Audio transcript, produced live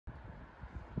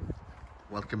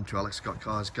Welcome to Alex Scott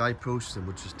Cars Guidepost, and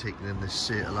we're just taking in this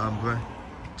Alhambra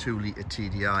 2-litre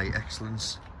TDI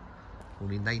Excellence.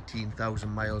 Only 19,000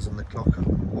 miles on the clock,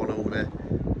 one owner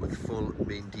with full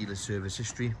main dealer service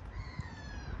history.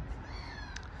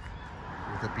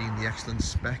 With it being the Excellence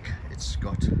spec, it's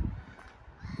got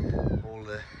all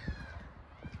the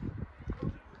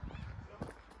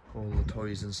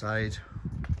toys inside.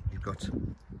 You've got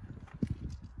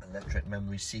electric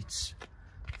memory seats,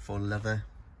 full leather,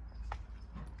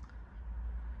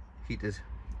 heated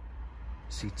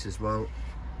seats as well,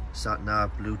 sat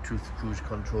nav, Bluetooth cruise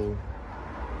control.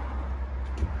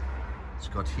 It's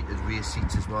got heated rear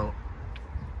seats as well,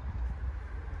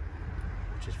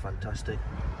 which is fantastic.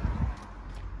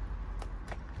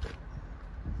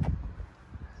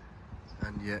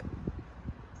 And yeah,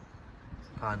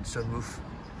 and sunroof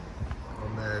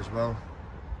on there as well.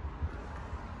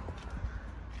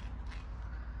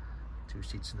 Two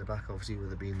seats in the back, obviously,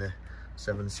 with it being the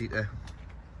 7-seater.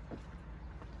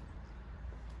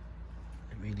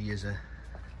 It really is a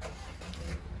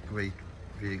great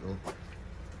vehicle.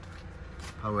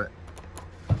 Power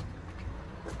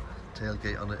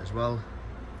tailgate on it as well.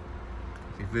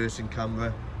 Reversing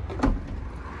camera.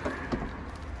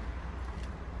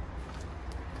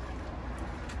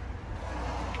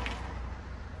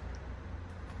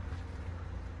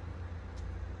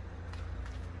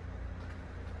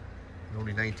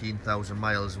 Only 19,000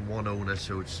 miles and one owner,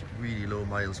 so it's really low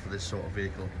miles for this sort of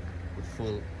vehicle, with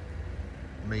full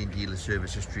main dealer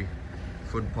service history,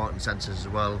 front parking sensors as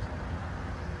well.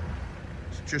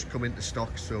 It's just come into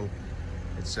stock, so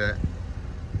it's a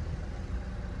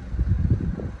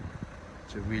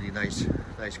really nice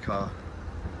car.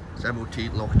 It's MOT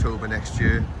till October next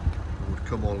year, and would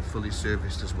come all fully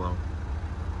serviced as well.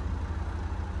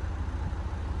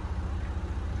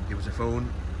 You can give us a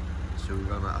phone. So if you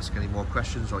want to ask any more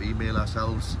questions or email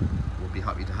ourselves, we'll be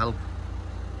happy to help.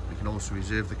 We can also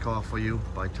reserve the car for you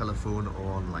by telephone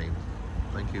or online.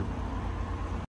 Thank you.